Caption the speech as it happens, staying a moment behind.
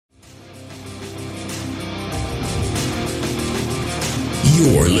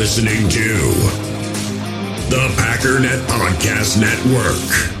You're listening to the Packernet Podcast Network.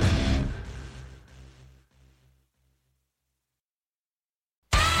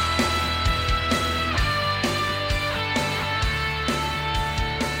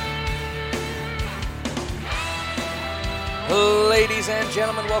 Ladies and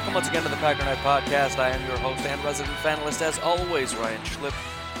gentlemen, welcome once again to the Packernet Podcast. I am your host and resident fanalist, as always, Ryan Schlip.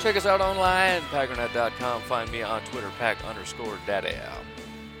 Check us out online, packernet.com. Find me on Twitter, pack_daddy.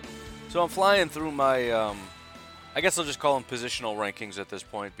 So I'm flying through my, I guess I'll just call them positional rankings at this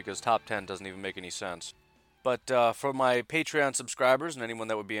point, because top 10 doesn't even make any sense. But for my Patreon subscribers and anyone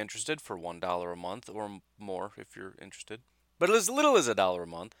that would be interested, for $1 a month or more if you're interested, but as little as $1 a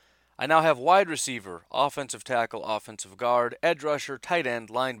month, I now have wide receiver, offensive tackle, offensive guard, edge rusher, tight end,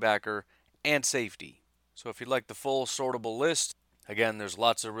 linebacker, and safety. So if you'd like the full sortable list, again, there's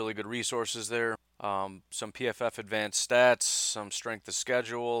lots of really good resources there. Some PFF advanced stats, some strength of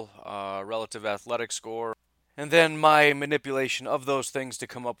schedule, relative athletic score, and then my manipulation of those things to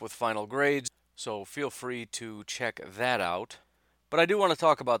come up with final grades. So feel free to check that out. But I do want to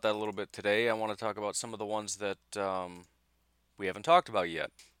talk about that a little bit today. I want to talk about some of the ones that we haven't talked about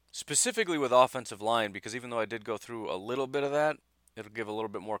yet. Specifically with offensive line, because even though I did go through a little bit of that, it'll give a little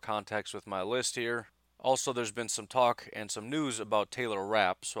bit more context with my list here. Also, there's been some talk and some news about Taylor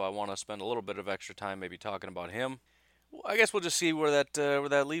Rapp, so I want to spend a little bit of extra time maybe talking about him. Well, I guess we'll just see where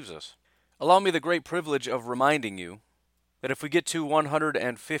that leaves us. Allow me the great privilege of reminding you that if we get to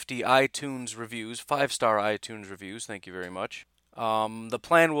 150 iTunes reviews, 5-star iTunes reviews, thank you very much, the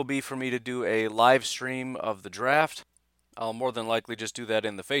plan will be for me to do a live stream of the draft. I'll more than likely just do that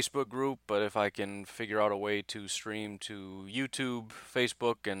in the Facebook group, but if I can figure out a way to stream to YouTube,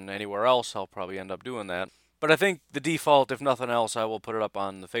 Facebook, and anywhere else, I'll probably end up doing that. But I think the default, if nothing else, I will put it up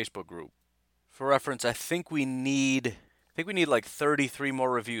on the Facebook group. For reference, I think we need like 33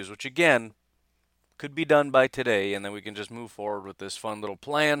 more reviews, which again, could be done by today, and then we can just move forward with this fun little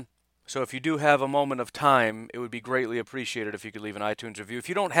plan. So if you do have a moment of time, it would be greatly appreciated if you could leave an iTunes review. If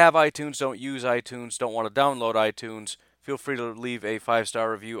you don't have iTunes, don't use iTunes, don't want to download iTunes, feel free to leave a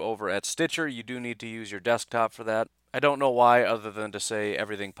 5-star review over at Stitcher. You do need to use your desktop for that. I don't know why, other than to say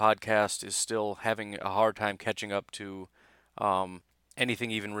Everything Podcast is still having a hard time catching up to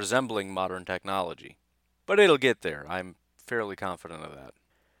anything even resembling modern technology. But it'll get there. I'm fairly confident of that.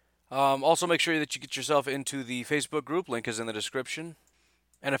 Also, make sure that you get yourself into the Facebook group. Link is in the description.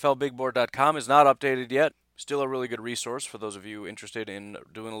 NFLBigBoard.com is not updated yet. Still a really good resource for those of you interested in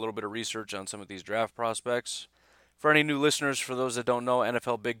doing a little bit of research on some of these draft prospects. For any new listeners, for those that don't know,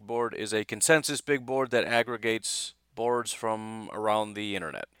 NFL Big Board is a consensus big board that aggregates boards from around the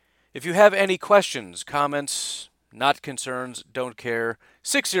internet. If you have any questions, comments, not concerns, don't care,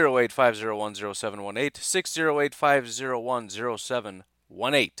 608-501-0718,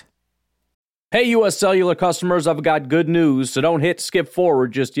 608-501-0718. Hey, U.S. Cellular customers, I've got good news, so don't hit skip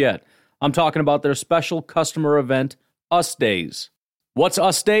forward just yet. I'm talking about their special customer event, US Days. What's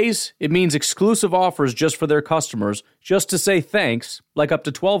US Days? It means exclusive offers just for their customers, just to say thanks, like up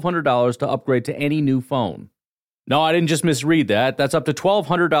to $1,200 to upgrade to any new phone. No, I didn't just misread that. That's up to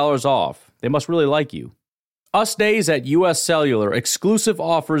 $1,200 off. They must really like you. US Days at U.S. Cellular, exclusive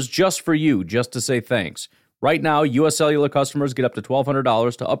offers just for you, just to say thanks. Right now, U.S. Cellular customers get up to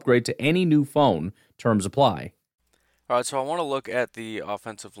 $1,200 to upgrade to any new phone. Terms apply. All right, so I want to look at the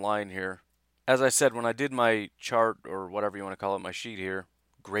offensive line here. As I said, when I did my chart, or whatever you want to call it, my sheet here,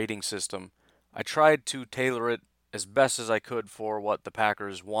 grading system, I tried to tailor it as best as I could for what the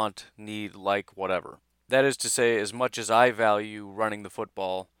Packers want, need, like, whatever. That is to say, as much as I value running the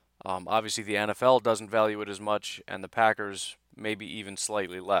football, obviously the NFL doesn't value it as much, and the Packers maybe even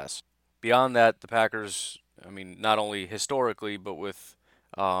slightly less. Beyond that, the Packers, not only historically, but with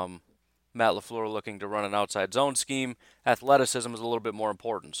Matt LaFleur looking to run an outside zone scheme, athleticism is a little bit more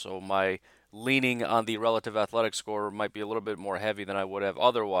important. So my leaning on the relative athletic score might be a little bit more heavy than I would have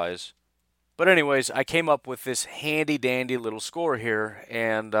otherwise. But anyways, I came up with this handy-dandy little score here,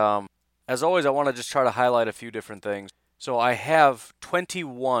 and as always, I want to just try to highlight a few different things. So I have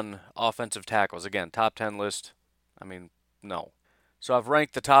 21 offensive tackles. Again, top 10 list. No. So I've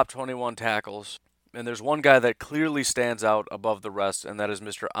ranked the top 21 tackles, and there's one guy that clearly stands out above the rest, and that is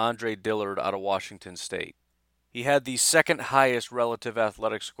Mr. Andre Dillard out of Washington State. He had the second highest relative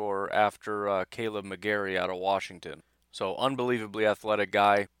athletic score after Caleb McGarry out of Washington. So unbelievably athletic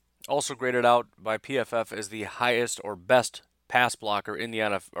guy. Also graded out by PFF as the highest or best pass blocker in the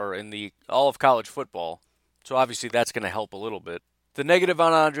NFL, or in the all of college football. So obviously that's going to help a little bit. The negative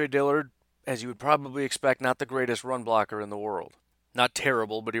on Andre Dillard, as you would probably expect, not the greatest run blocker in the world. Not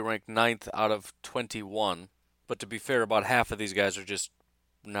terrible, but he ranked 9th out of 21. But to be fair, about half of these guys are just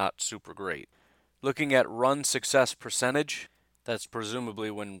not super great. Looking at run success percentage, that's presumably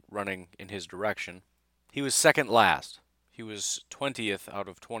when running in his direction, he was second last. He was 20th out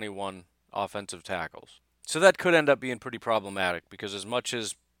of 21 offensive tackles. So that could end up being pretty problematic because as much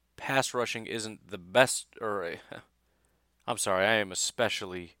as pass rushing isn't the best, I'm sorry, I am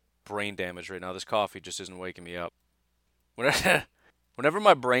especially brain damaged right now. This coffee just isn't waking me up. Whenever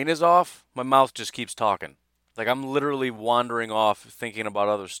my brain is off, my mouth just keeps talking. Like I'm literally wandering off thinking about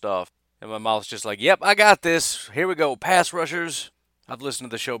other stuff. And my mouth's just like, yep, I got this. Here we go, pass rushers. I've listened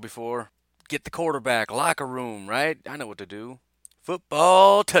to the show before. Get the quarterback, locker room, right? I know what to do.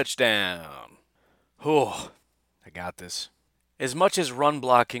 Football touchdown. Oh, I got this. As much as run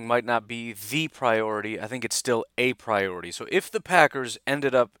blocking might not be the priority, I think it's still a priority. So if the Packers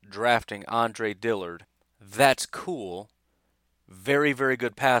ended up drafting Andre Dillard, that's cool. Very, very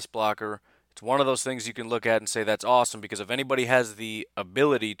good pass blocker. It's one of those things you can look at and say that's awesome because if anybody has the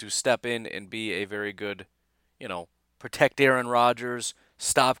ability to step in and be a very good, protect Aaron Rodgers,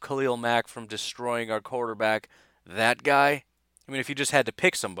 stop Khalil Mack from destroying our quarterback, that guy, if you just had to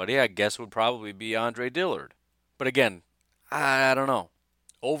pick somebody, I guess would probably be Andre Dillard. But again, I don't know.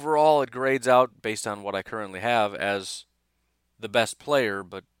 Overall, it grades out based on what I currently have as the best player,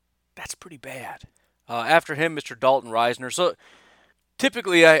 but that's pretty bad. After him, Mr. Dalton Risner. So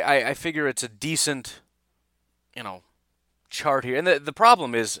typically, I figure it's a decent, chart here. And the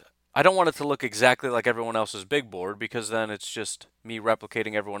problem is, I don't want it to look exactly like everyone else's big board because then it's just me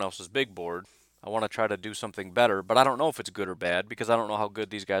replicating everyone else's big board. I want to try to do something better, but I don't know if it's good or bad because I don't know how good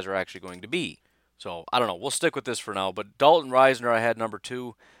these guys are actually going to be. So, I don't know. We'll stick with this for now. But Dalton Risner, I had number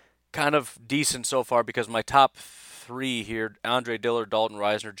 2. Kind of decent so far because my top 3 here, Andre Dillard, Dalton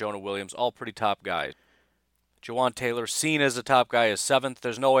Risner, Jonah Williams, all pretty top guys. Jawaan Taylor, seen as a top guy, is 7th.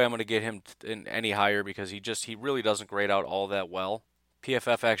 There's no way I'm going to get him in any higher because he really doesn't grade out all that well.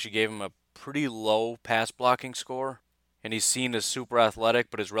 PFF actually gave him a pretty low pass blocking score, and he's seen as super athletic,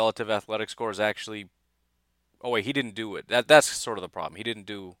 but his relative athletic score is actually... Oh, wait, he didn't do it. That's sort of the problem. He didn't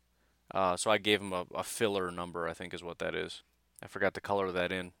do... so I gave him a filler number, I think is what that is. I forgot to color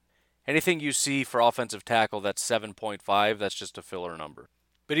that in. Anything you see for offensive tackle that's 7.5, that's just a filler number.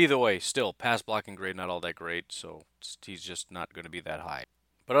 But either way, still, pass blocking grade not all that great, so he's just not going to be that high.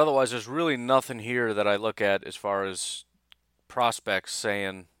 But otherwise, there's really nothing here that I look at as far as prospects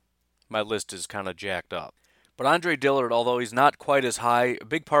saying my list is kind of jacked up. But Andre Dillard, although he's not quite as high, a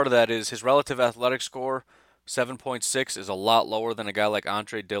big part of that is his relative athletic score, 7.6, is a lot lower than a guy like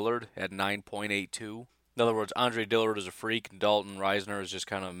Andre Dillard at 9.82. In other words, Andre Dillard is a freak, and Dalton Risner is just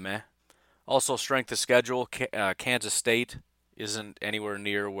kind of meh. Also, strength of schedule, Kansas State isn't anywhere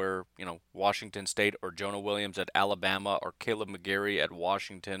near where, Washington State or Jonah Williams at Alabama or Caleb McGarry at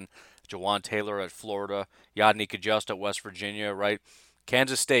Washington, Jawaan Taylor at Florida, Yadnik Adjust at West Virginia, right?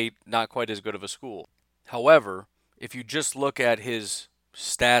 Kansas State, not quite as good of a school. However, if you just look at his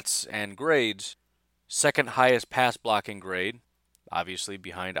stats and grades, second highest pass blocking grade, obviously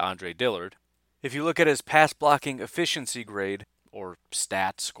behind Andre Dillard. If you look at his pass blocking efficiency grade, or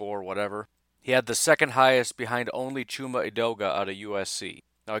stat score, whatever, he had the second highest behind only Chuma Edoga out of USC.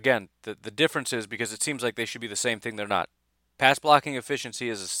 Now again, the difference is because it seems like they should be the same thing, they're not. Pass blocking efficiency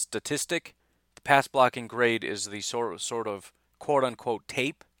is a statistic. The pass blocking grade is the sort of quote-unquote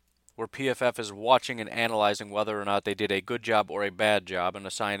tape, where PFF is watching and analyzing whether or not they did a good job or a bad job and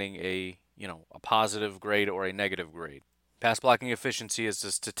assigning a positive grade or a negative grade. Pass blocking efficiency is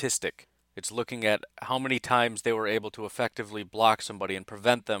a statistic. It's looking at how many times they were able to effectively block somebody and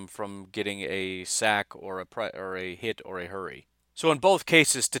prevent them from getting a sack or a hit or a hurry. So in both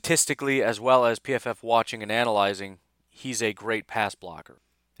cases, statistically as well as PFF watching and analyzing, he's a great pass blocker.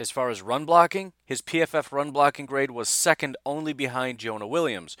 As far as run blocking, his PFF run blocking grade was second only behind Jonah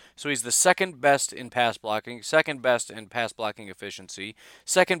Williams. So he's the second best in pass blocking, second best in pass blocking efficiency,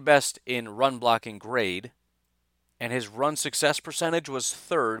 second best in run blocking grade, and his run success percentage was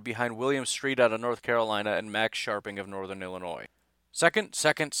third behind William Street out of North Carolina and Max Sharping of Northern Illinois. Second,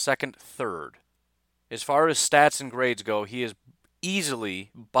 third. As far as stats and grades go, he is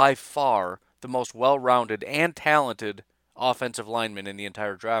easily, by far, the most well-rounded and talented offensive lineman in the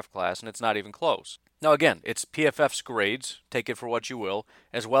entire draft class, and it's not even close. Now again, it's PFF's grades, take it for what you will,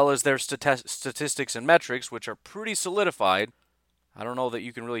 as well as their statistics and metrics, which are pretty solidified. I don't know that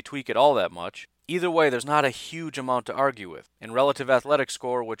you can really tweak it all that much. Either way, there's not a huge amount to argue with. And relative athletic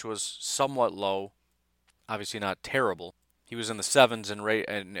score, which was somewhat low, obviously not terrible. He was in the 7s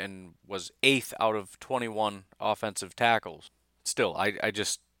and was 8th out of 21 offensive tackles. Still, I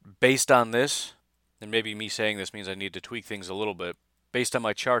just, based on this, and maybe me saying this means I need to tweak things a little bit, based on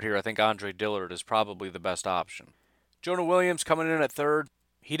my chart here, I think Andre Dillard is probably the best option. Jonah Williams coming in at third.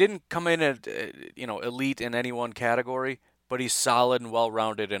 He didn't come in at, elite in any one category, but he's solid and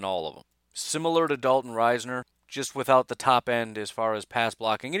well-rounded in all of them. Similar to Dalton Reisner, just without the top end as far as pass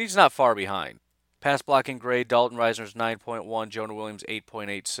blocking, and he's not far behind. Pass blocking grade, Dalton Reisner's 9.1, Jonah Williams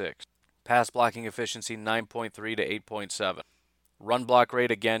 8.86. Pass blocking efficiency 9.3 to 8.7. Run block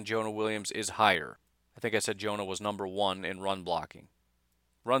rate, again, Jonah Williams is higher. I think I said Jonah was number 1 in run blocking.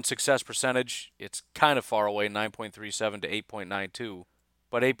 Run success percentage, it's kind of far away, 9.37 to 8.92,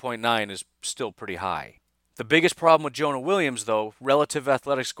 but 8.9 is still pretty high. The biggest problem with Jonah Williams, though, relative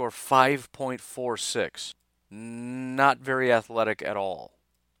athletic score 5.46. Not very athletic at all.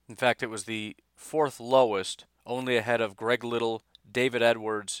 In fact, it was the 4th lowest, only ahead of Greg Little, David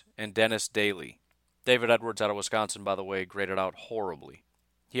Edwards, and Dennis Daly. David Edwards out of Wisconsin, by the way, graded out horribly.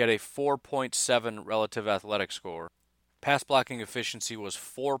 He had a 4.7 relative athletic score. Pass blocking efficiency was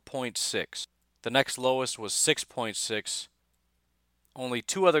 4.6. The next lowest was 6.6. Only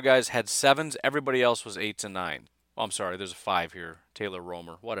 2 other guys had 7s. Everybody else was 8s and 9s. Oh, I'm sorry, there's a 5 here. Taylor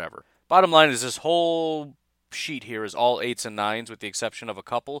Romer, whatever. Bottom line is this whole sheet here is all 8s and 9s with the exception of a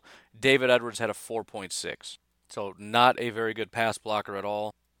couple. David Edwards had a 4.6. So not a very good pass blocker at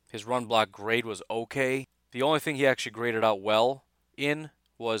all. His run block grade was okay. The only thing he actually graded out well in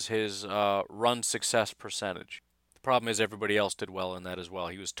was his run success percentage. The problem is everybody else did well in that as well.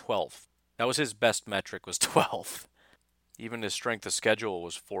 He was 12th. That was his best metric, was 12th. Even his strength of schedule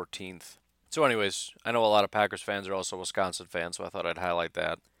was 14th. So anyways, I know a lot of Packers fans are also Wisconsin fans, so I thought I'd highlight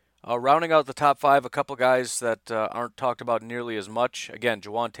that. Rounding out the top 5, a couple guys that aren't talked about nearly as much. Again,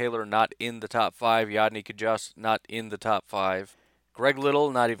 Jawaan Taylor not in the top 5. Yadni Kajust not in the top 5. Greg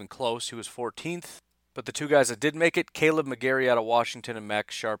Little, not even close. He was 14th. But the 2 guys that did make it, Caleb McGarry out of Washington and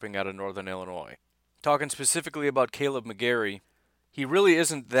Max Sharping out of Northern Illinois. Talking specifically about Caleb McGarry, he really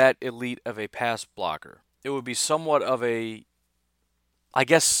isn't that elite of a pass blocker. It would be somewhat of a, I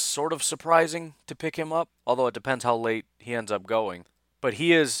guess, sort of surprising to pick him up, although it depends how late he ends up going. But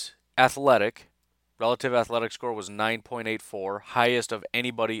he is athletic. Relative athletic score was 9.84, highest of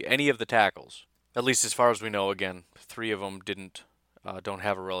anybody, any of the tackles. At least as far as we know. Again, 3 of them don't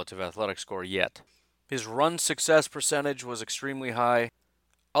have a relative athletic score yet. His run success percentage was extremely high.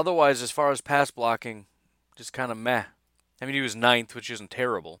 Otherwise, as far as pass blocking, just kind of meh. I mean, he was 9th, which isn't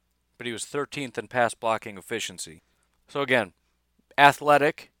terrible, but he was 13th in pass blocking efficiency. So again,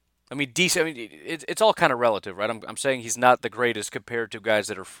 athletic. I mean, decent. I mean, it's all kind of relative, right? I'm saying he's not the greatest compared to guys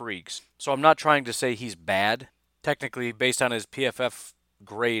that are freaks. So I'm not trying to say he's bad. Technically, based on his PFF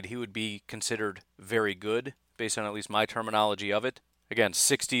grade, he would be considered very good, based on at least my terminology of it. Again,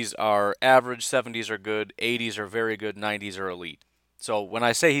 60s are average, 70s are good, 80s are very good, 90s are elite. So when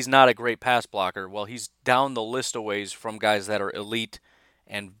I say he's not a great pass blocker, well, he's down the list a ways from guys that are elite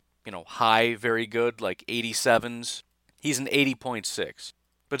and, high, very good, like 87s. He's an 80.6.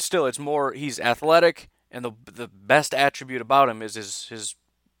 But still, it's more, he's athletic, and the best attribute about him is his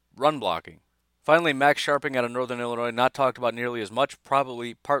run blocking. Finally, Max Sharping out of Northern Illinois, not talked about nearly as much,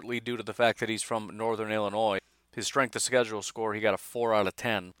 probably partly due to the fact that he's from Northern Illinois. His strength of schedule score, he got a 4 out of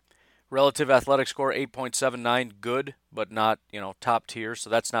 10. Relative athletic score, 8.79, good, but not, top tier, so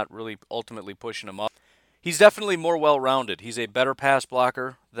that's not really ultimately pushing him up. He's definitely more well-rounded. He's a better pass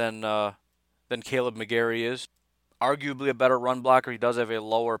blocker than Caleb McGarry is. Arguably a better run blocker. He does have a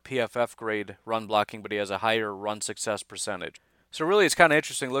lower PFF grade run blocking, but he has a higher run success percentage. So really, it's kind of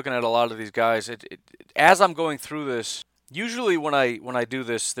interesting looking at a lot of these guys. As I'm going through this, usually when I do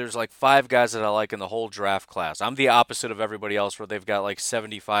this, there's like 5 guys that I like in the whole draft class. I'm the opposite of everybody else where they've got like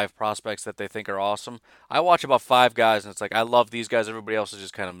 75 prospects that they think are awesome. I watch about 5 guys and it's like, I love these guys. Everybody else is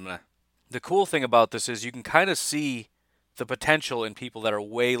just kind of meh. The cool thing about this is you can kind of see the potential in people that are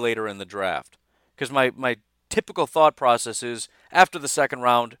way later in the draft. Because my typical thought process is after the second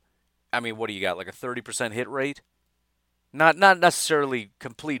round, I mean, what do you got, like a 30% hit rate? Not necessarily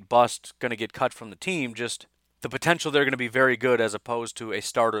complete bust, going to get cut from the team, just the potential they're going to be very good as opposed to a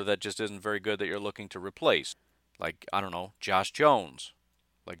starter that just isn't very good that you're looking to replace. Like, I don't know, Josh Jones,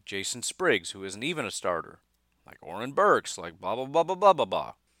 like Jason Spriggs, who isn't even a starter, like Oren Burks, like blah, blah, blah, blah, blah, blah,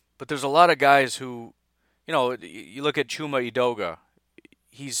 blah. But there's a lot of guys who, you look at Chuma Edoga,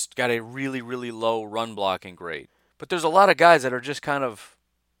 he's got a really, really low run blocking grade. But there's a lot of guys that are just kind of,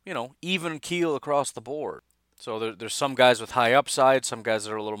 even keel across the board. So there's some guys with high upside, some guys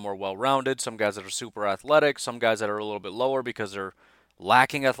that are a little more well-rounded, some guys that are super athletic, some guys that are a little bit lower because they're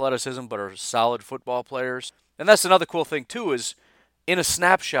lacking athleticism but are solid football players. And that's another cool thing, too, is in a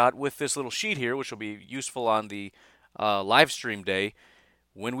snapshot with this little sheet here, which will be useful on the live stream day,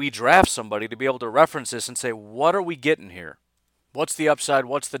 when we draft somebody to be able to reference this and say, what are we getting here? What's the upside?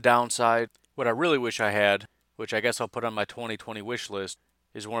 What's the downside? What I really wish I had, which I guess I'll put on my 2020 wish list,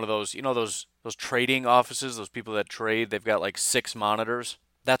 is one of those, those trading offices, those people that trade, they've got like 6 monitors.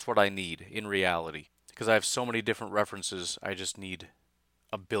 That's what I need in reality. Because I have so many different references, I just need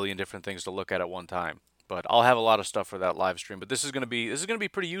a billion different things to look at one time. But I'll have a lot of stuff for that live stream. But this is going to be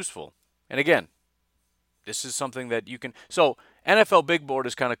pretty useful. And again, this is something that you can. So NFL Big Board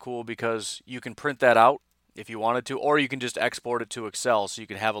is kind of cool because you can print that out if you wanted to, or you can just export it to Excel so you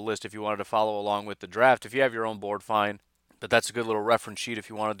can have a list if you wanted to follow along with the draft. If you have your own board, fine. But that's a good little reference sheet if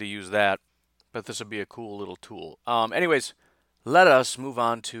you wanted to use that. But this would be a cool little tool. Anyways, let us move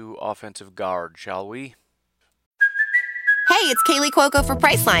on to offensive guard, shall we? Hey, it's Kaylee Cuoco for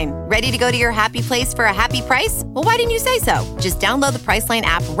Priceline. Ready to go to your happy place for a happy price? Well, why didn't you say so? Just download the Priceline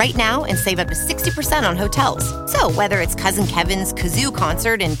app right now and save up to 60% on hotels. So whether it's Cousin Kevin's Kazoo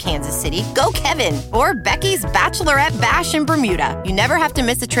Concert in Kansas City, go Kevin, or Becky's Bachelorette Bash in Bermuda, you never have to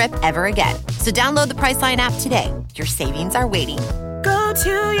miss a trip ever again. So download the Priceline app today. Your savings are waiting. Go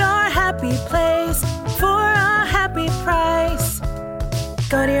to your happy place for a happy price.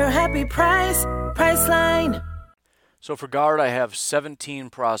 Go to your happy price, Priceline. So for guard, I have 17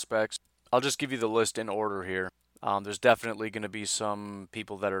 prospects. I'll just give you the list in order here. There's definitely going to be some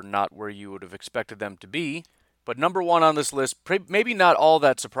people that are not where you would have expected them to be. But number one on this list, maybe not all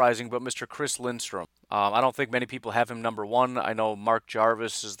that surprising, but Mr. Chris Lindstrom. I don't think many people have him number one. I know Mark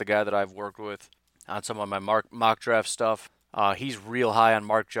Jarvis is the guy that I've worked with on some of my mock draft stuff. He's real high on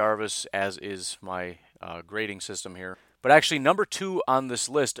Mark Jarvis, as is my grading system here. But actually, number two on this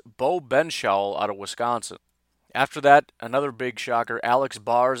list, Bo Benschall out of Wisconsin. After that, another big shocker, Alex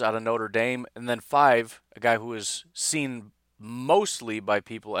Bars out of Notre Dame. And then 5, a guy who is seen mostly by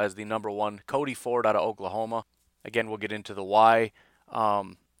people as the number one, Cody Ford out of Oklahoma. Again, we'll get into the why.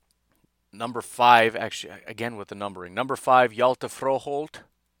 Number 5, actually, again with the numbering. Number 5, Hjalte Froholt.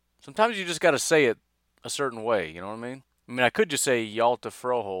 Sometimes you just got to say it a certain way, you know what I mean? I mean, I could just say Hjalte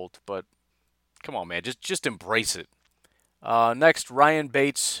Froholt, but come on, man, just embrace it. Next, Ryan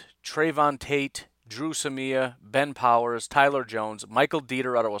Bates, Trayvon Tate, Drew Samia, Ben Powers, Tyler Jones, Michael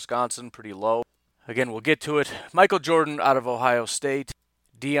Dieter out of Wisconsin, pretty low. Again, we'll get to it. Michael Jordan out of Ohio State,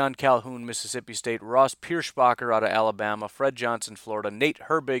 Deion Calhoun, Mississippi State, Ross Pierschbacher out of Alabama, Fred Johnson, Florida, Nate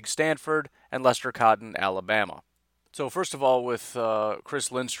Herbig, Stanford, and Lester Cotton, Alabama. So first of all, with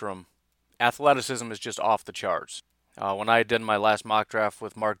Chris Lindstrom, athleticism is just off the charts. When I did my last mock draft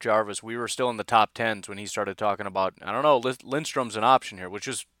with Mark Jarvis, we were still in the top 10s when he started talking about, Lindstrom's an option here, which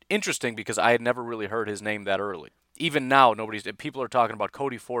is interesting because I had never really heard his name that early. Even now, people are talking about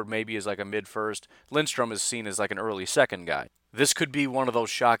Cody Ford maybe as like a mid-first. Lindstrom is seen as like an early second guy. This could be one of those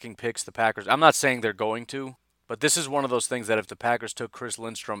shocking picks the Packers. I'm not saying they're going to, but this is one of those things that if the Packers took Chris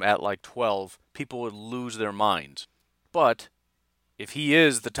Lindstrom at like 12, people would lose their minds. But if he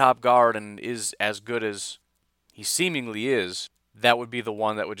is the top guard and is as good as he seemingly is, that would be the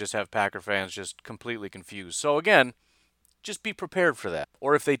one that would just have Packer fans just completely confused. So again, just be prepared for that.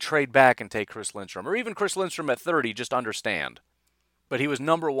 Or if they trade back and take Chris Lindstrom, or even Chris Lindstrom at 30, just understand. But he was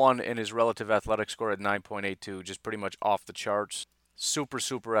number one in his relative athletic score at 9.82, just pretty much off the charts. Super,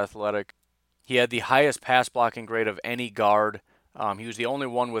 super athletic. He had the highest pass blocking grade of any guard. He was the only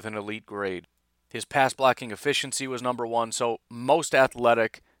one with an elite grade. His pass blocking efficiency was number one, so most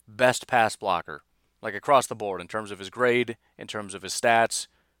athletic, best pass blocker. Like across the board in terms of his grade, in terms of his stats,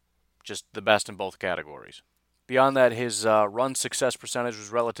 just the best in both categories. Beyond that, his run success percentage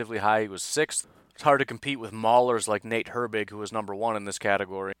was relatively high. He was 6th. It's hard to compete with maulers like Nate Herbig, who was number one in this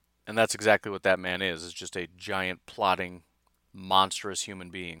category. And that's exactly what that man is. It's just a giant, plotting, monstrous human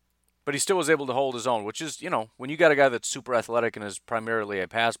being. But he still was able to hold his own, which is, when you got a guy that's super athletic and is primarily a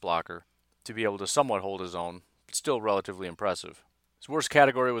pass blocker, to be able to somewhat hold his own, it's still relatively impressive. His worst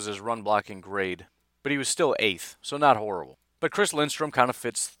category was his run blocking grade, but he was still 8th, so not horrible. But Chris Lindstrom kind of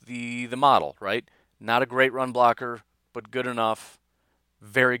fits the model, right? Not a great run blocker, but good enough.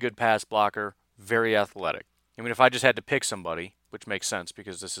 Very good pass blocker. Very athletic. I mean, if I just had to pick somebody, which makes sense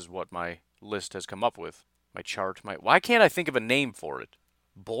because this is what my list has come up with, my chart, why can't I think of a name for it?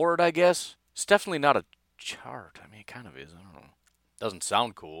 Board, I guess? It's definitely not a chart. I mean, it kind of is. I don't know. Doesn't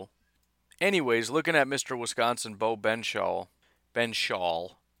sound cool. Anyways, looking at Mr. Wisconsin, Bo Benschall,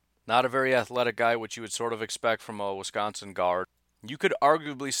 not a very athletic guy, which you would sort of expect from a Wisconsin guard. You could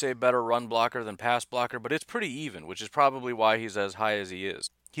arguably say better run blocker than pass blocker, but it's pretty even, which is probably why he's as high as he is.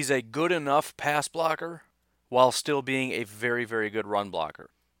 He's a good enough pass blocker while still being a very, very good run blocker.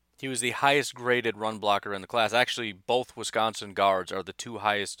 He was the highest graded run blocker in the class. Actually, both Wisconsin guards are the 2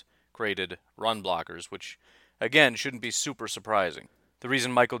 highest graded run blockers, which, again, shouldn't be super surprising. The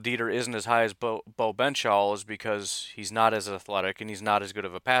reason Michael Dieter isn't as high as Bo Benschall is because he's not as athletic and he's not as good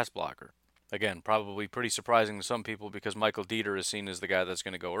of a pass blocker. Again, probably pretty surprising to some people because Michael Dieter is seen as the guy that's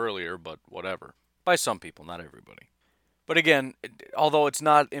going to go earlier, but whatever. By some people, not everybody. But again, although it's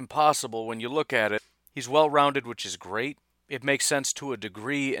not impossible when you look at it, he's well-rounded, which is great. It makes sense to a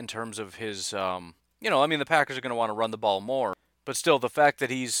degree in terms of his, the Packers are going to want to run the ball more. But still, the fact that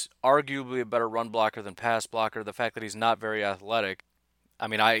he's arguably a better run blocker than pass blocker, the fact that he's not very athletic,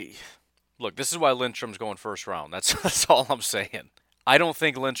 look, this is why Lindstrom's going first round. That's all I'm saying. I don't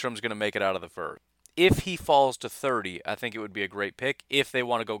think Lindstrom's going to make it out of the first. If he falls to 30, I think it would be a great pick if they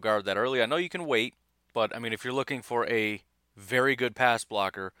want to go guard that early. I know you can wait, but if you're looking for a very good pass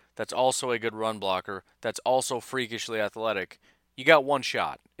blocker that's also a good run blocker, that's also freakishly athletic, you got one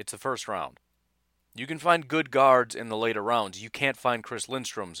shot. It's the first round. You can find good guards in the later rounds. You can't find Chris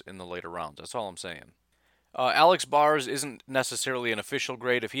Lindstroms in the later rounds. That's all I'm saying. Alex Bars isn't necessarily an official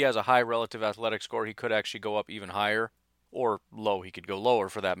grade. If he has a high relative athletic score, he could actually go up even higher. Or low, he could go lower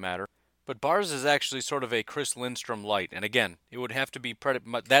for that matter. But Bars is actually sort of a Chris Lindstrom light. And again, it would have to be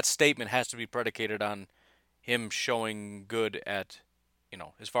that statement has to be predicated on him showing good at,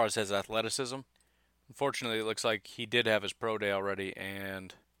 as far as his athleticism. Unfortunately, it looks like he did have his pro day already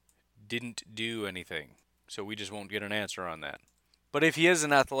and didn't do anything. So we just won't get an answer on that. But if he is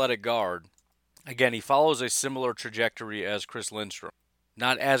an athletic guard, again, he follows a similar trajectory as Chris Lindstrom.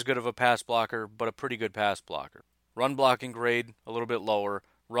 Not as good of a pass blocker, but a pretty good pass blocker. Run blocking grade, a little bit lower.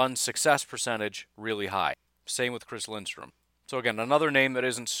 Run success percentage, really high. Same with Chris Lindstrom. So again, another name that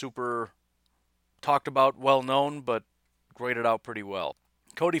isn't super talked about, well known, but graded out pretty well.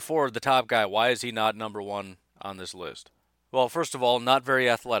 Cody Ford, the top guy, why is he not number one on this list? Well, first of all, not very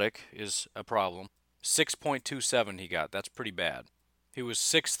athletic is a problem. 6.27 he got. That's pretty bad. He was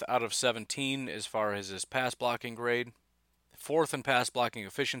 6th out of 17 as far as his pass blocking grade. 4th in pass blocking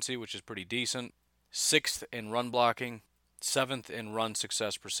efficiency, which is pretty decent. 6th in run blocking, 7th in run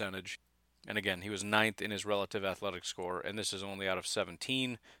success percentage. And again, he was 9th in his relative athletic score, and this is only out of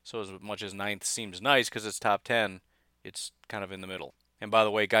 17. So as much as 9th seems nice because it's top 10, it's kind of in the middle. And by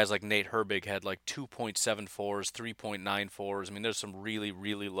the way, guys like Nate Herbig had like 2.74s, 3.94s. There's some really,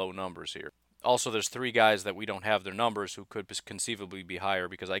 really low numbers here. Also, there's 3 guys that we don't have their numbers who could conceivably be higher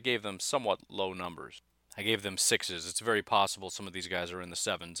because I gave them somewhat low numbers. I gave them 6s. It's very possible some of these guys are in the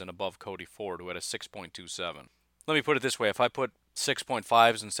 7s and above Cody Ford, who had a 6.27. Let me put it this way. If I put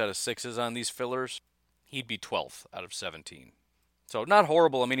 6.5s instead of 6s on these fillers, he'd be 12th out of 17. So not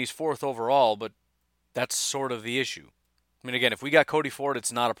horrible. He's 4th overall, but that's sort of the issue. Again, if we got Cody Ford,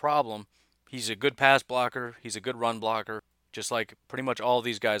 it's not a problem. He's a good pass blocker. He's a good run blocker, just like pretty much all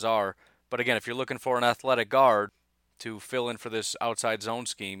these guys are. But again, if you're looking for an athletic guard to fill in for this outside zone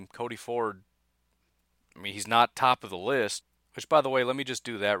scheme, Cody Ford, he's not top of the list. Which, by the way, let me just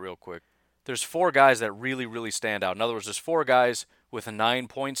do that real quick. There's 4 guys that really, really stand out. In other words, there's 4 guys with a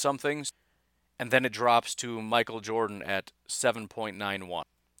 9-point-somethings, and then it drops to Michael Jordan at 7.91.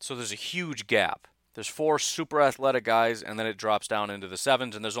 So there's a huge gap. There's 4 super athletic guys, and then it drops down into the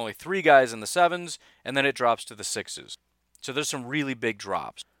 7s, and there's only 3 guys in the 7s, and then it drops to the 6s. So there's some really big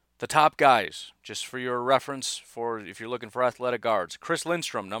drops. The top guys, just for your reference, for if you're looking for athletic guards, Chris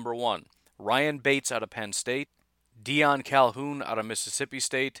Lindstrom, number 1. Ryan Bates out of Penn State. Deion Calhoun out of Mississippi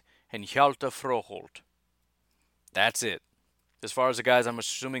State. And Hjalte Froholt. That's it. As far as the guys I'm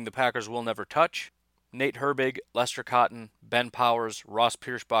assuming the Packers will never touch, Nate Herbig, Lester Cotton, Ben Powers, Ross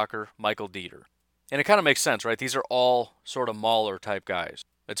Pierschbacher, Michael Dieter. And it kind of makes sense, right? These are all sort of mauler type guys.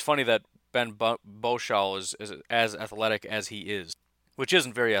 It's funny that Ben Boshaw is as athletic as he is, which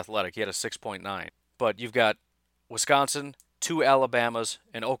isn't very athletic. He had a 6.9. But you've got Wisconsin, 2 Alabamas,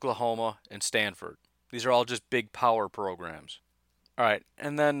 and Oklahoma, and Stanford. These are all just big power programs. All right,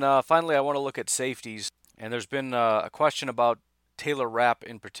 and then finally I want to look at safeties. And there's been a question about Taylor Rapp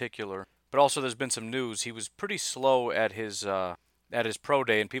in particular, but also there's been some news. He was pretty slow at his pro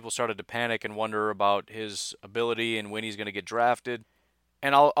day, and people started to panic and wonder about his ability and when he's going to get drafted.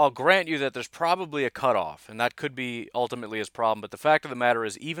 And I'll grant you that there's probably a cutoff, and that could be ultimately his problem. But the fact of the matter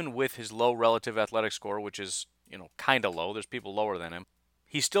is, even with his low relative athletic score, which is kind of low, there's people lower than him,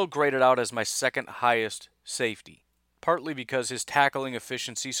 he's still graded out as my second highest safety. Partly because his tackling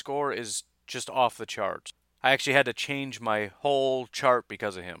efficiency score is just off the charts. I actually had to change my whole chart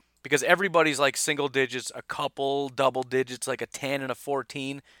because of him. Because everybody's like single digits, a couple double digits, like a 10 and a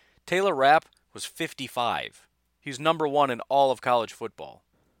 14. Taylor Rapp was 55. He's number 1 in all of college football.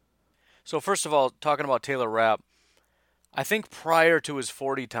 So first of all, talking about Taylor Rapp, I think prior to his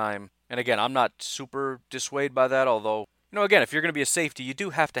 40 time, and again, I'm not super dissuaded by that, although, again, if you're going to be a safety, you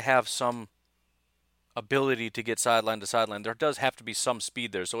do have to have some ability to get sideline to sideline. There does have to be some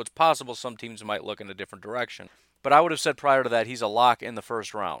speed there, so it's possible some teams might look in a different direction. But I would have said prior to that, he's a lock in the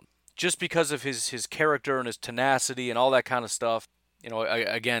first round. just because of his character and his tenacity and all that kind of stuff.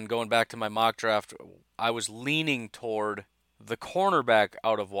 Again, going back to my mock draft, I was leaning toward the cornerback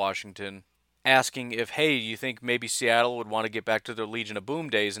out of Washington, asking if, hey, you think maybe Seattle would want to get back to their Legion of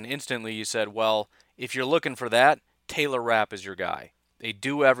Boom days? And instantly you said, well, if you're looking for that, Taylor Rapp is your guy. They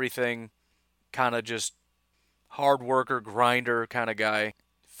do everything, kind of just hard worker, grinder kind of guy,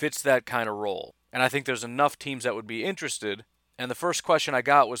 fits that kind of role. And I think there's enough teams that would be interested. And the first question I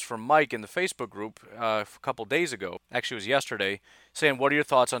got was from Mike in the Facebook group a couple days ago. Actually, it was yesterday, saying, what are your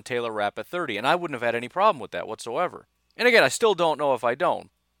thoughts on Taylor Rapp at 30? And I wouldn't have had any problem with that whatsoever. And again, I still don't know if I don't.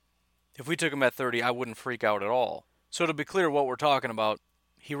 If we took him at 30, I wouldn't freak out at all. So to be clear what we're talking about,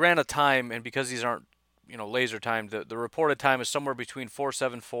 he ran a time, and because these aren't laser timed, the reported time is somewhere between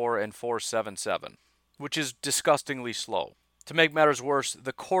 4.74 and 4.77, which is disgustingly slow. To make matters worse,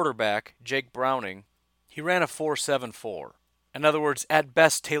 the quarterback, Jake Browning, he ran a 4.74. In other words, at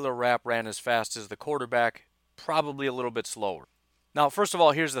best, Taylor Rapp ran as fast as the quarterback, probably a little bit slower. Now, first of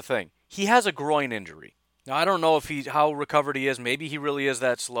all, here's the thing. He has a groin injury. Now, I don't know how recovered he is. Maybe he really is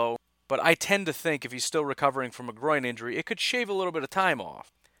that slow. But I tend to think if he's still recovering from a groin injury, it could shave a little bit of time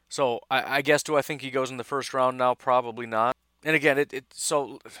off. So, I guess, do I think he goes in the first round now? Probably not. And again,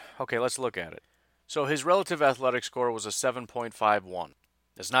 okay, let's look at it. So, his relative athletic score was a 7.51.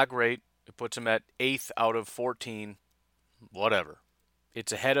 That's not great. It puts him at 8th out of 14. Whatever.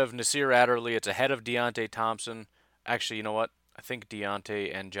 It's ahead of Nasir Adderley. It's ahead of Deontay Thompson. Actually, you know what? I think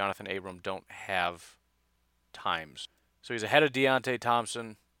Deontay and Jonathan Abram don't have times. So he's ahead of Nasir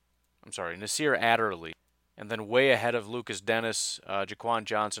Adderley. And then way ahead of Lucas Dennis, Jaquan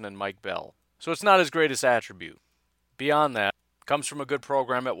Johnson, and Mike Bell. So it's not his greatest attribute. Beyond that, comes from a good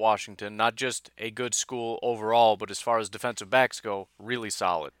program at Washington. Not just a good school overall, but as far as defensive backs go, really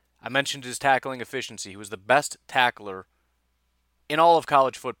solid. I mentioned his tackling efficiency. He was the best tackler in all of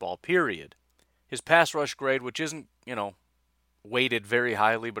college football, period. His pass rush grade, which isn't, weighted very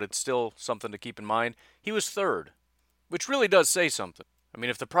highly, but it's still something to keep in mind, he was 3rd, which really does say something. I mean,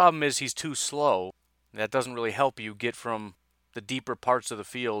 if the problem is he's too slow, that doesn't really help you get from the deeper parts of the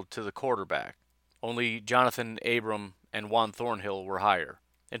field to the quarterback. Only Jonathan Abram and Juan Thornhill were higher.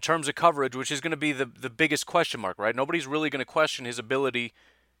 In terms of coverage, which is going to be the biggest question mark, right? Nobody's really going to question his ability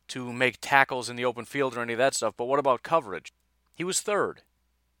to make tackles in the open field or any of that stuff, but what about coverage? He was 3rd,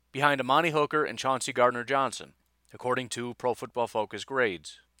 behind Amani Hooker and Chauncey Gardner-Johnson, according to Pro Football Focus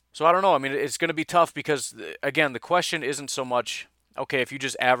grades. So I don't know. I mean, it's going to be tough because, again, the question isn't so much, okay, if you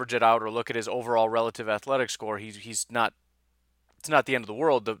just average it out or look at his overall relative athletic score, it's not the end of the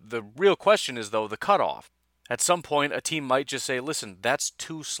world. The real question is, though, the cutoff. At some point, a team might just say, listen, that's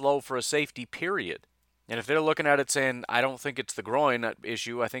too slow for a safety, period. And if they're looking at it saying, I don't think it's the groin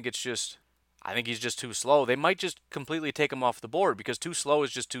issue, I think he's just too slow, they might just completely take him off the board because too slow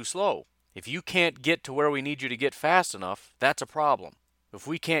is just too slow. If you can't get to where we need you to get fast enough, that's a problem. If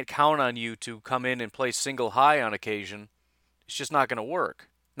we can't count on you to come in and play single high on occasion, it's just not going to work.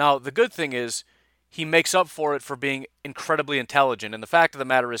 Now, the good thing is he makes up for it for being incredibly intelligent. And the fact of the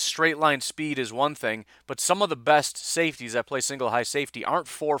matter is straight line speed is one thing, but some of the best safeties that play single high safety aren't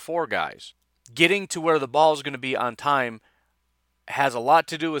 4-4 guys. Getting to where the ball is going to be on time has a lot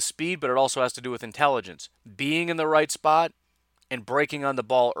to do with speed, but it also has to do with intelligence. Being in the right spot and breaking on the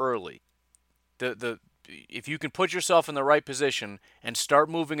ball early. If you can put yourself in the right position and start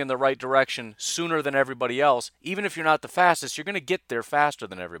moving in the right direction sooner than everybody else, even if you're not the fastest, you're going to get there faster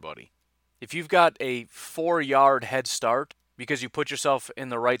than everybody. If you've got a 4-yard head start because you put yourself in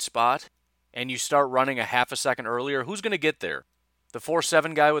the right spot and you start running a half a second earlier, who's going to get there? The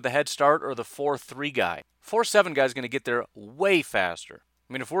 4.7 guy with the head start or the 4.3 guy? 4.7 guy is going to get there way faster.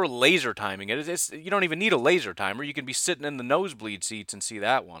 I mean, if we're laser timing it, you don't even need a laser timer. You can be sitting in the nosebleed seats and see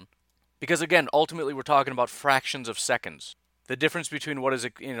that one. Because again, ultimately we're talking about fractions of seconds. The difference between what is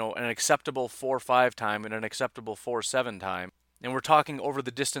an acceptable 4.5 time and an acceptable 4.7 time, and we're talking over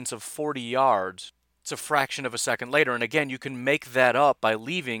the distance of 40 yards, it's a fraction of a second later. And again, you can make that up by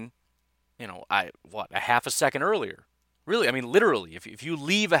leaving, a half a second earlier. Really, I mean, literally, if you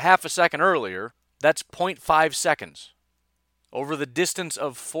leave a half a second earlier, that's 0.5 seconds. Over the distance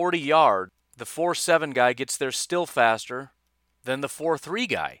of 40 yards, the 4.7 guy gets there still faster than the 4.3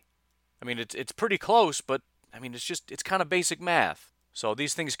 guy. I mean, it's pretty close, but I mean, it's kind of basic math. So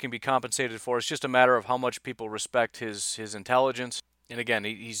these things can be compensated for. It's just a matter of how much people respect his intelligence. And again,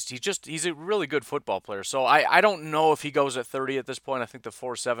 he's a really good football player. So I don't know if he goes at 30 at this point. I think the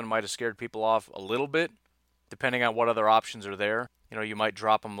 4.7 might have scared people off a little bit, depending on what other options are there. You might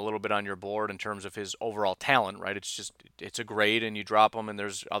drop him a little bit on your board in terms of his overall talent, right? It's a grade, and you drop him, and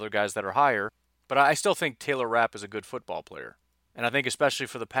there's other guys that are higher. But I still think Taylor Rapp is a good football player. And I think especially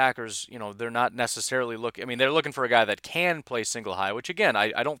for the Packers, they're not necessarily they're looking for a guy that can play single high, which again,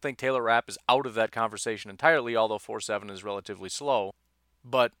 I don't think Taylor Rapp is out of that conversation entirely, although 4.7 is relatively slow.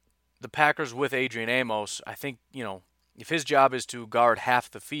 But the Packers with Adrian Amos, I think, if his job is to guard half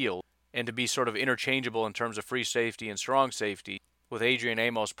the field and to be sort of interchangeable in terms of free safety and strong safety, with Adrian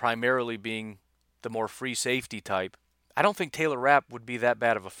Amos primarily being the more free safety type, I don't think Taylor Rapp would be that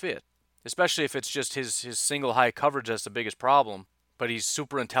bad of a fit. Especially if it's just his single high coverage that's the biggest problem. But he's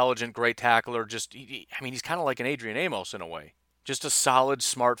super intelligent, great tackler. He's kind of like an Adrian Amos in a way. Just a solid,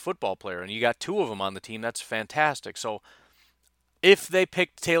 smart football player. And you got two of them on the team. That's fantastic. So if they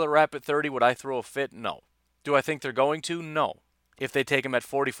picked Taylor Rapp at 30, would I throw a fit? No. Do I think they're going to? No. If they take him at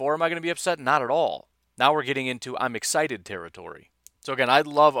 44, am I going to be upset? Not at all. Now we're getting into I'm excited territory. So again, I'd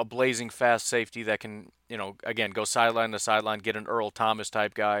love a blazing fast safety that can, again, go sideline to sideline, get an Earl Thomas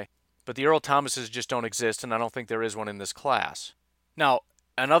type guy. But the Earl Thomases just don't exist, and I don't think there is one in this class. Now,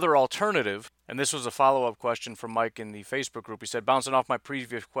 another alternative, and this was a follow-up question from Mike in the Facebook group. He said, bouncing off my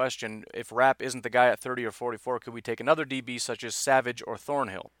previous question, if Rapp isn't the guy at 30 or 44, could we take another DB such as Savage or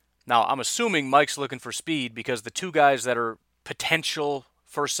Thornhill? Now, I'm assuming Mike's looking for speed because the two guys that are potential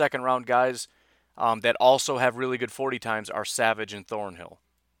first, second round guys that also have really good 40 times are Savage and Thornhill.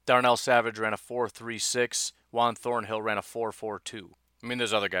 Darnell Savage ran a 4.36. Juan Thornhill ran a 4.42.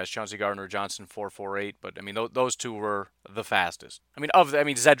 There's other guys, Chauncey Gardner-Johnson, 4.48, but, those two were the fastest.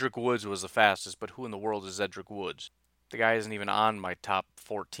 Zedrick Woods was the fastest, but who in the world is Zedrick Woods? The guy isn't even on my top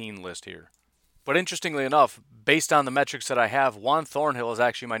 14 list here. But interestingly enough, based on the metrics that I have, Juan Thornhill is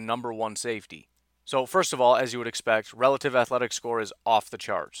actually my number one safety. So, first of all, as you would expect, relative athletic score is off the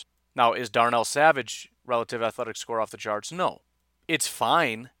charts. Now, is Darnell Savage relative athletic score off the charts? No. It's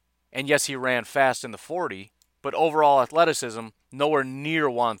fine, and yes, he ran fast in the 40, but overall athleticism, nowhere near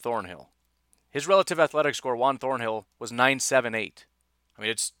Juan Thornhill. His relative athletic score, Juan Thornhill, was 9.78.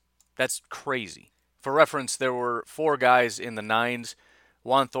 That's crazy. For reference, there were four guys in the nines: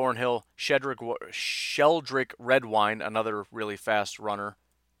 Juan Thornhill, Sheldrick Redwine, another really fast runner,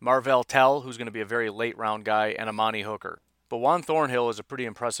 Marvell Tell, who's going to be a very late round guy, and Amani Hooker. But Juan Thornhill is a pretty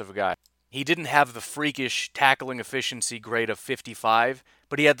impressive guy. He didn't have the freakish tackling efficiency grade of 55,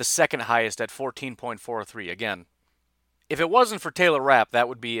 but he had the second highest at 14.43. Again, if it wasn't for Taylor Rapp, that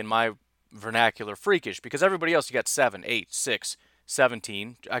would be, in my vernacular, freakish, because everybody else, you got 7, 8, 6,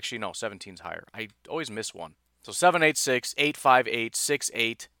 17. Actually, no, 17's higher. I always miss one. So 7, 8, 6, 8, 5, 8, 6,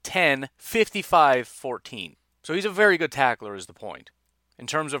 8, 10, 55, 14. So he's a very good tackler is the point. In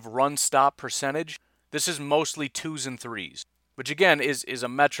terms of run-stop percentage, this is mostly 2s and 3s, which again is a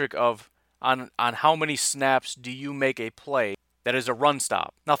metric of on how many snaps do you make a play that is a run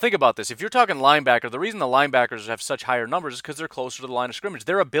stop. Now think about this. If you're talking linebacker, the reason the linebackers have such higher numbers is because they're closer to the line of scrimmage.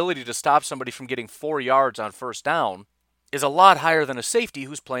 Their ability to stop somebody from getting 4 yards on first down is a lot higher than a safety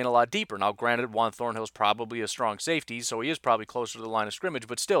who's playing a lot deeper. Now granted, Juan Thornhill's probably a strong safety, so he is probably closer to the line of scrimmage,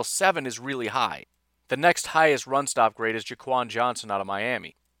 but still 7 is really high. The next highest run stop grade is Jaquan Johnson out of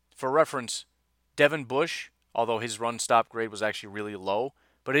Miami. For reference, Devin Bush, although his run stop grade was actually really low,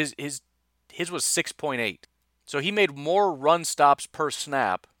 but his was 6.8. So he made more run stops per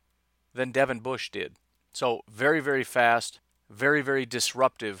snap than Devin Bush did. So very, very fast, very, very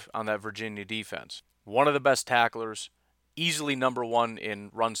disruptive on that Virginia defense. One of the best tacklers, easily number one in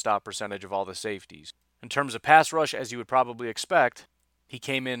run stop percentage of all the safeties. In terms of pass rush, as you would probably expect, he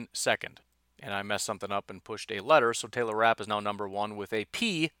came in second. And I messed something up and pushed a letter, so Taylor Rapp is now number one with a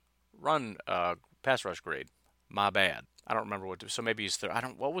P run pass rush grade. My bad. I don't remember so maybe he's third.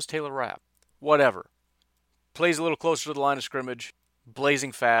 What was Taylor Rapp? Whatever. Plays a little closer to the line of scrimmage,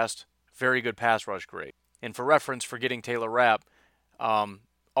 blazing fast, very good pass rush grade. And for reference, for getting Taylor Rapp,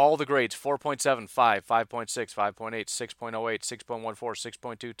 all the grades, 4.75, 5.6, 5.8, 6.08, 6.14,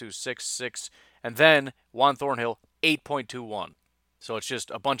 6.22, 6.6, and then Juan Thornhill, 8.21. So it's just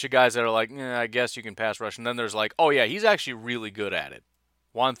a bunch of guys that are like, I guess you can pass rush. And then there's like, oh yeah, he's actually really good at it.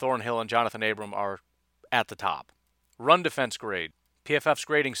 Juan Thornhill and Jonathan Abram are at the top. Run defense grade. PFF's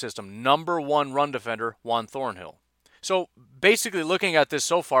grading system, number one run defender, Juan Thornhill. So basically looking at this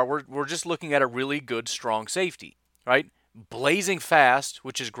so far, we're just looking at a really good, strong safety, right? Blazing fast,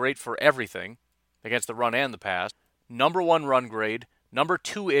 which is great for everything against the run and the pass. Number one run grade, number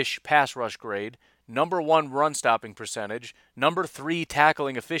two-ish pass rush grade, number one run stopping percentage, number 3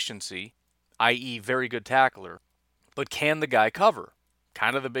 tackling efficiency, i.e. very good tackler. But can the guy cover?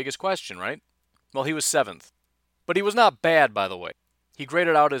 Kind of the biggest question, right? Well, he was 7th. But he was not bad, by the way. He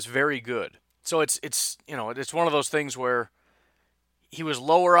graded out as very good. So it's one of those things where he was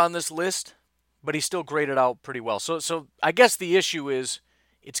lower on this list, but he still graded out pretty well. So I guess the issue is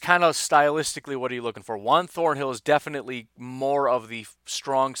it's kind of stylistically what are you looking for. Juan Thornhill is definitely more of the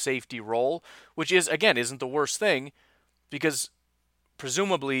strong safety role, which is, again, isn't the worst thing because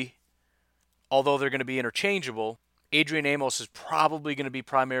presumably, although they're going to be interchangeable, Adrian Amos is probably going to be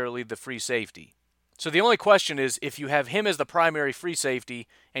primarily the free safety. So the only question is if you have him as the primary free safety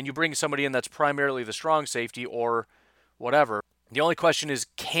and you bring somebody in that's primarily the strong safety or whatever, the only question is,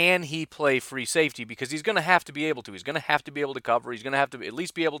 can he play free safety? Because he's going to have to be able to. He's going to have to be able to cover. He's going to have to at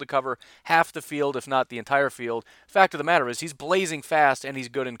least be able to cover half the field, if not the entire field. Fact of the matter is, he's blazing fast and he's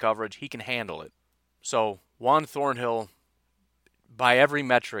good in coverage. He can handle it. So Juan Thornhill, by every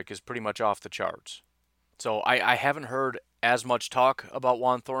metric, is pretty much off the charts. So I haven't heard as much talk about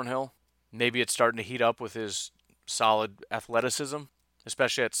Juan Thornhill. Maybe it's starting to heat up with his solid athleticism,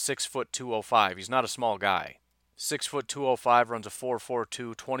 especially at 6', 205. He's not a small guy. 6', 205, runs a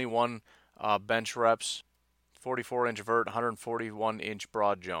 4.42, 21 bench reps, 44-inch vert, 141-inch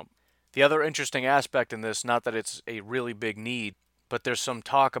broad jump. The other interesting aspect in this, not that it's a really big need, but there's some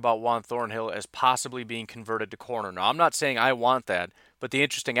talk about Juan Thornhill as possibly being converted to corner. Now, I'm not saying I want that, but the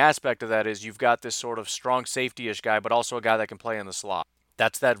interesting aspect of that is you've got this sort of strong safety-ish guy, but also a guy that can play in the slot.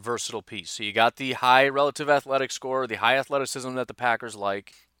 That's that versatile piece. So you got the high relative athletic score, the high athleticism that the Packers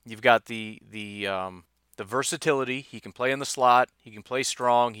like. You've got the versatility. He can play in the slot. He can play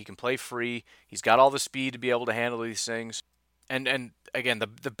strong. He can play free. He's got all the speed to be able to handle these things. And again,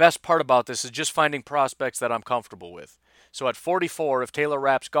 the best part about this is just finding prospects that I'm comfortable with. So at 44, if Taylor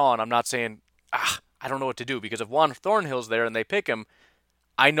Rapp's gone, I'm not saying, I don't know what to do. Because if Juan Thornhill's there and they pick him,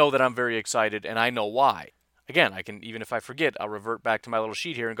 I know that I'm very excited and I know why. Again, I can, even if I forget, I'll revert back to my little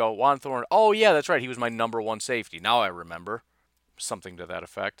sheet here and go, Juan Thornhill, oh yeah, that's right, he was my number one safety. Now I remember. Something to that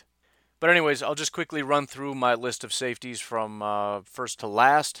effect. But anyways, I'll just quickly run through my list of safeties from first to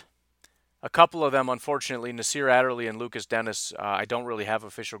last. A couple of them, unfortunately, Nasir Adderley and Lucas Dennis, I don't really have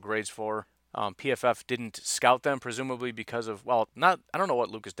official grades for. PFF didn't scout them, presumably because of, I don't know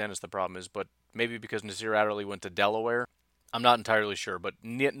what Lucas Dennis the problem is, but maybe because Nasir Adderley went to Delaware. I'm not entirely sure, but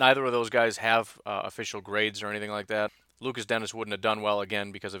neither of those guys have official grades or anything like that. Lucas Dennis wouldn't have done well,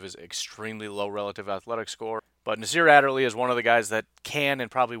 again, because of his extremely low relative athletic score. But Nasir Adderley is one of the guys that can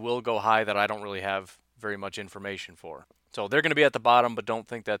and probably will go high that I don't really have very much information for. So they're going to be at the bottom, but don't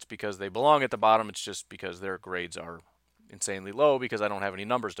think that's because they belong at the bottom. It's just because their grades are insanely low because I don't have any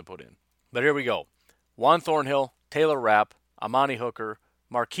numbers to put in. But here we go. Juan Thornhill, Taylor Rapp, Amani Hooker,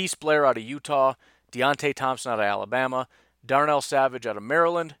 Marquise Blair out of Utah, Deontay Thompson out of Alabama, Darnell Savage out of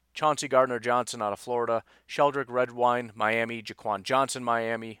Maryland, Chauncey Gardner-Johnson out of Florida, Sheldrick Redwine, Miami, Jaquan Johnson,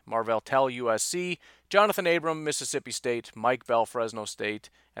 Miami, Marvell Tell, USC, Jonathan Abram, Mississippi State, Mike Bell, Fresno State,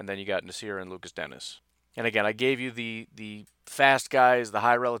 and then you got Nasir and Lucas Dennis. And again, I gave you the fast guys, the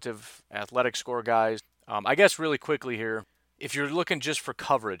high relative athletic score guys. I guess really quickly here, if you're looking just for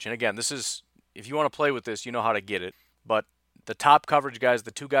coverage, and again, this is, if you want to play with this, you know how to get it, but the top coverage guys,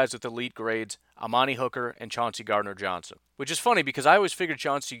 the two guys with elite grades, Amani Hooker and Chauncey Gardner-Johnson. Which is funny because I always figured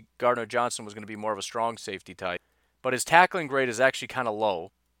Chauncey Gardner-Johnson was going to be more of a strong safety type. But his tackling grade is actually kind of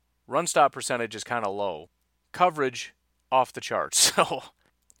low. Run stop percentage is kind of low. Coverage, off the charts. So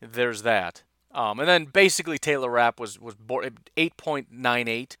there's that. And then basically Taylor Rapp was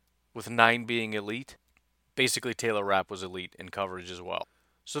 8.98 with 9 being elite. Basically Taylor Rapp was elite in coverage as well.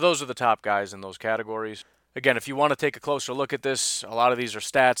 So those are the top guys in those categories. Again, if you want to take a closer look at this, a lot of these are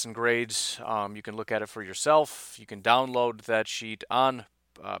stats and grades. You can look at it for yourself. You can download that sheet on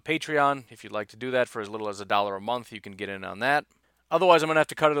Patreon. If you'd like to do that for as little as $1 a month, you can get in on that. Otherwise, I'm going to have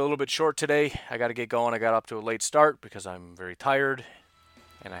to cut it a little bit short today. I got to get going. I got up to a late start because I'm very tired.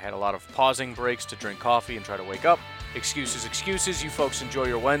 And I had a lot of pausing breaks to drink coffee and try to wake up. Excuses. You folks enjoy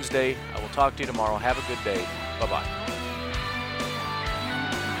your Wednesday. I will talk to you tomorrow. Have a good day. Bye-bye.